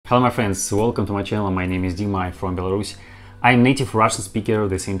Hello my friends, welcome to my channel. My name is Dima, I'm from Belarus. I'm native Russian speaker, at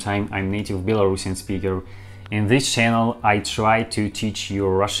the same time I'm native Belarusian speaker. In this channel I try to teach you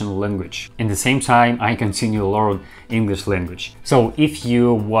Russian language. In the same time I continue learn English language. So if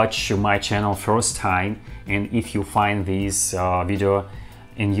you watch my channel first time and if you find this video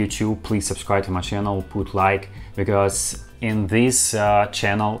in YouTube, please subscribe to my channel, put like, because in this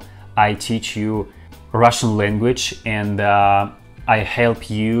channel I teach you Russian language and I help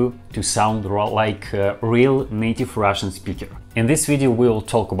you to sound like a real native Russian speaker. In this video we will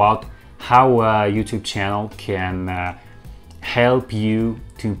talk about how a YouTube channel can help you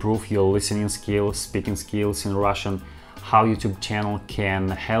to improve your listening skills, speaking skills in Russian, how YouTube channel can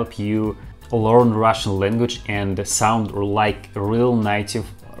help you learn Russian language and sound like a real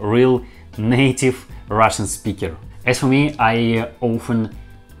native Russian speaker. As for me, I often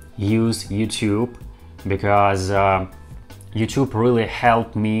use YouTube because YouTube really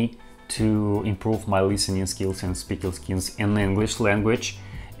helped me to improve my listening skills and speaking skills in English language.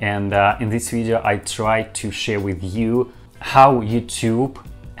 And in this video I try to share with you how YouTube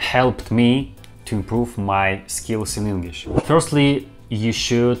helped me to improve my skills in English. Firstly, you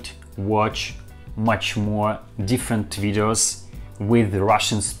should watch much more different videos with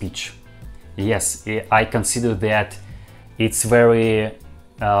Russian speech. Yes, I consider that it's very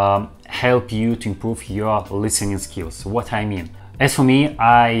help you to improve your listening skills. What I mean? As for me,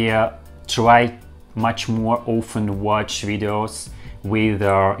 I try much more often watch videos with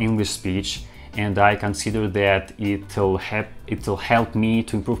English speech, and I consider that it'll help me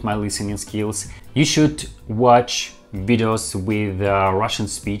to improve my listening skills. You should watch videos with Russian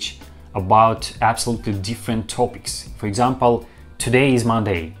speech about absolutely different topics. For example, today is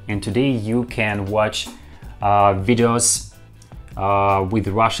Monday, and today you can watch videos with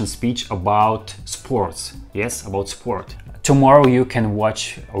Russian speech about sports. Yes, about sport. Tomorrow you can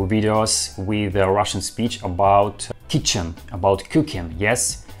watch videos with Russian speech about kitchen, about cooking.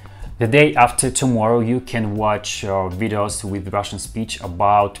 Yes. The day after tomorrow you can watch videos with Russian speech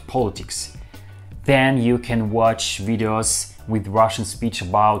about politics. Then you can watch videos with Russian speech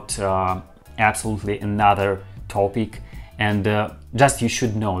about absolutely another topic. And just you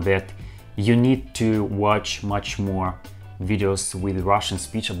should know that you need to watch much more videos with Russian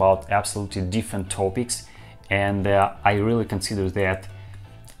speech about absolutely different topics, and I really consider that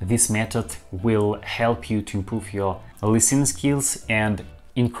this method will help you to improve your listening skills and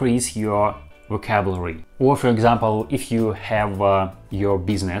increase your vocabulary. Or for example, if you have your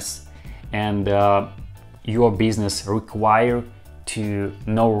business and your business require to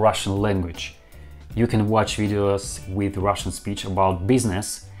know Russian language, you can watch videos with Russian speech about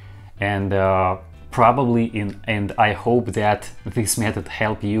business, and and I hope that this method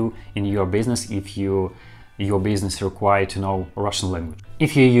help you in your business if your business require to know Russian language.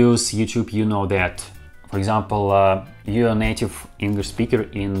 If you use YouTube, you know that, for example, you're a native English speaker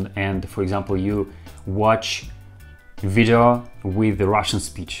and for example you watch video with the Russian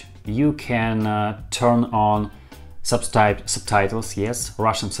speech. You can turn on subtitles, yes,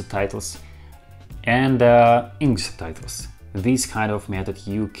 Russian subtitles and English subtitles. This kind of method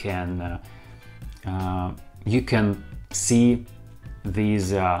you can see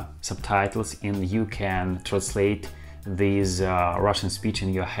these subtitles and you can translate these Russian speech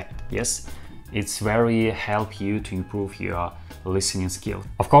in your head. Yes, it's very help you to improve your listening skill.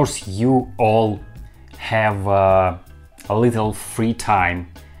 Of course, you all have a little free time.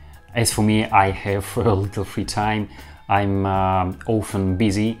 As for me, I have a little free time. I'm often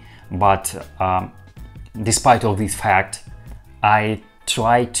busy, but despite of this fact, I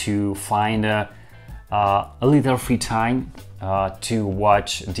try to find a little free time to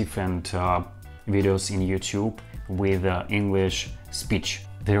watch different videos in YouTube with English speech.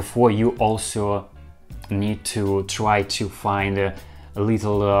 Therefore, you also need to try to find a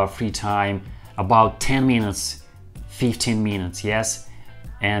little free time, about 10 minutes, 15 minutes, yes?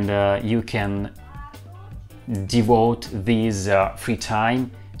 And you can devote this free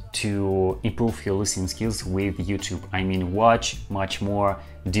time to improve your listening skills with YouTube. I mean, watch much more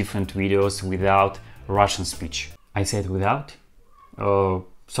different videos without Russian speech. I said without?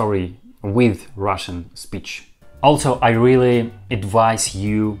 Sorry, with Russian speech. Also, I really advise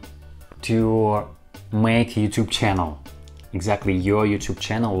you to make a YouTube channel, exactly your YouTube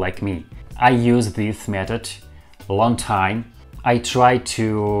channel like me. I use this method a long time. I try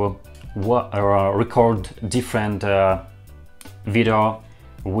to record different video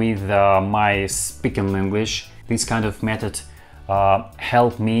with my speaking English. This kind of method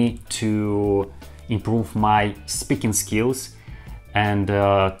helped me to improve my speaking skills and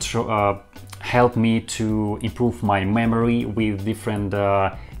help me to improve my memory with different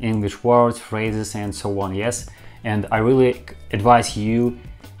English words, phrases, and so on. Yes, and I really advise you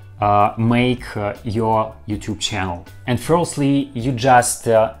make your YouTube channel. And firstly, you just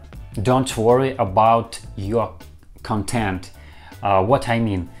don't worry about your content. What I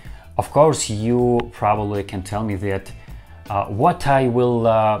mean, of course, you probably can tell me that what I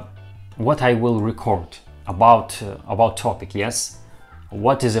will record about topic. Yes,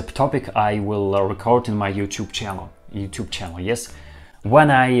 what is a topic I will record in my YouTube channel. Yes,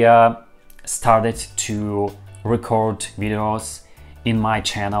 when I started to record videos in my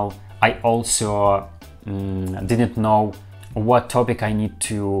channel, I also didn't know what topic I need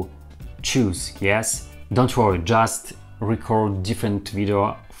to choose. Yes, don't worry, just record different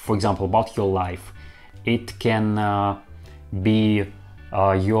video, for example, about your life. It can be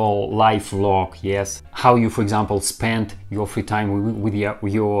your life vlog. Yes, how you, for example, spend your free time with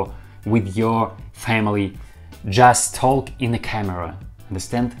your family. Just talk in the camera,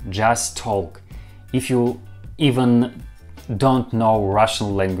 understand? Just talk. If you even don't know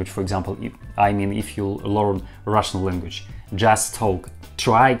Russian language, for example, if you learn Russian language, just talk.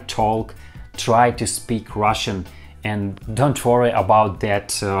 Try to speak Russian, and don't worry about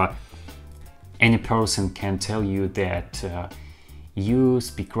that. Any person can tell you that you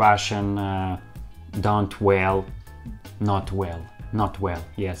speak Russian not well.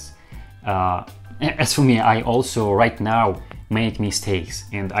 Yes. As for me, I also right now make mistakes,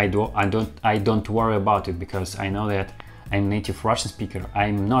 and I don't worry about it, because I know that I'm native Russian speaker.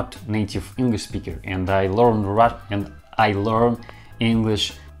 I'm not native English speaker, and I learn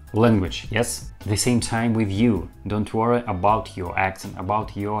English language. Yes, the same time with you. Don't worry about your accent,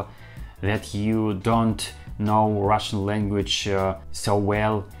 about that you don't know Russian language so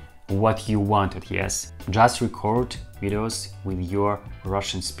well what you wanted. Yes, just record videos with your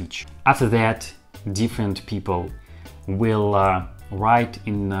Russian speech. After that, different people will write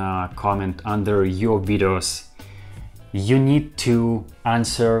in a comment under your videos. You need to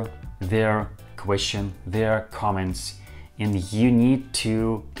answer their question, their comments, and you need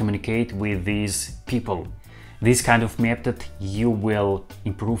to communicate with these people. This kind of method, you will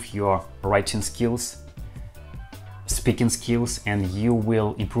improve your writing skills, speaking skills, and you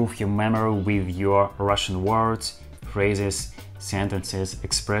will improve your memory with your Russian words, phrases, sentences,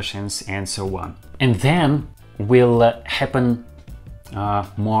 expressions, and so on. And then will happen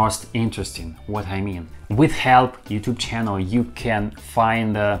most interesting. What I mean, with help YouTube channel, you can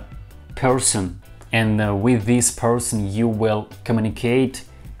find a person, and with this person you will communicate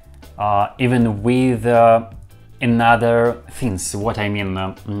even with another things. What I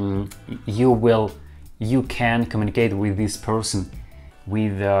mean, you can communicate with this person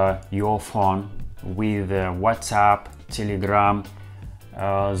with your phone, with WhatsApp, Telegram,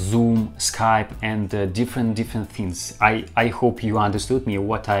 Zoom, Skype, and different things. I hope you understood me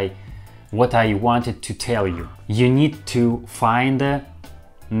what I wanted to tell you. You need to find a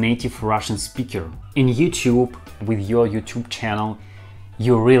native Russian speaker. In YouTube, with your YouTube channel,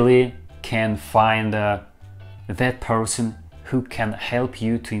 you really can find that person who can help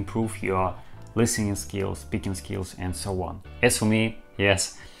you to improve your listening skills, speaking skills, and so on. As for me,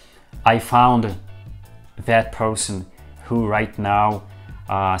 yes, I found that person who right now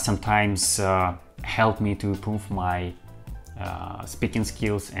sometimes help me to improve my speaking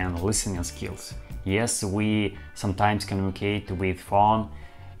skills and listening skills. Yes, we sometimes communicate with phone,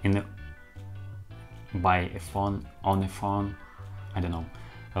 by a phone, on a phone, I don't know.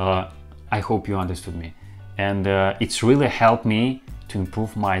 I hope you understood me. And it's really helped me to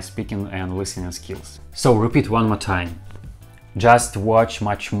improve my speaking and listening skills. So repeat one more time. Just watch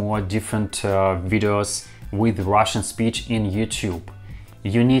much more different videos with Russian speech in YouTube.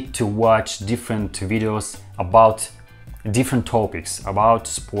 You need to watch different videos about different topics, about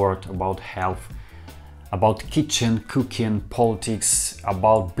sport, about health, about kitchen, cooking, politics,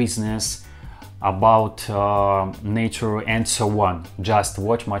 about business, about nature, and so on. Just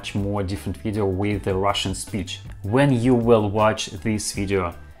watch much more different video with the Russian speech. When you will watch this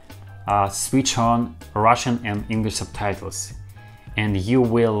video, switch on Russian and English subtitles, and you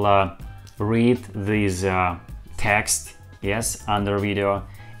will read this text, yes, under video,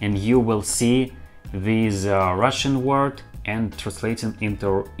 and you will see this Russian word and translate it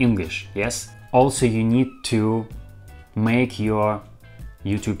into English. Yes. Also, you need to make your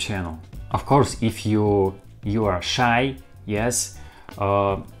YouTube channel. Of course, if you are shy, yes,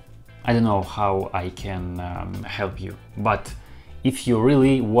 I don't know how I can help you. But if you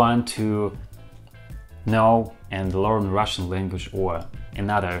really want to know and learn Russian language or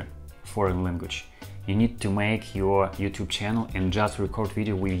another foreign language, you need to make your YouTube channel and just record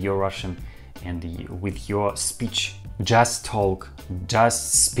video with your Russian and with your speech. Just talk,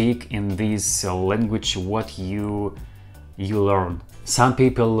 just speak in this language what you learn. Some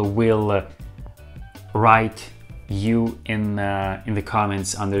people will write you in the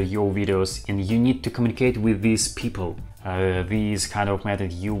comments under your videos, and you need to communicate with these people. This kind of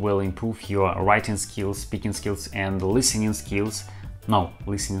method you will improve your writing skills, speaking skills, and listening skills. No,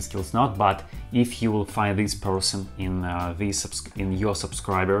 listening skills not, but if you will find this person in your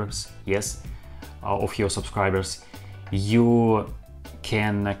subscribers, yes, of your subscribers, you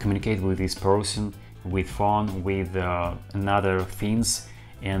can communicate with this person with phone, with another things,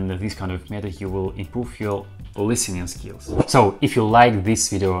 and this kind of method you will improve your listening skills. So if you like this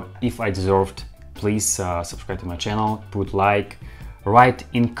video, if I deserved, please subscribe to my channel, put like, write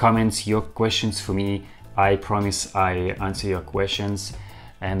in comments your questions for me. I promise I answer your questions,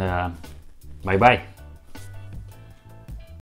 and bye bye.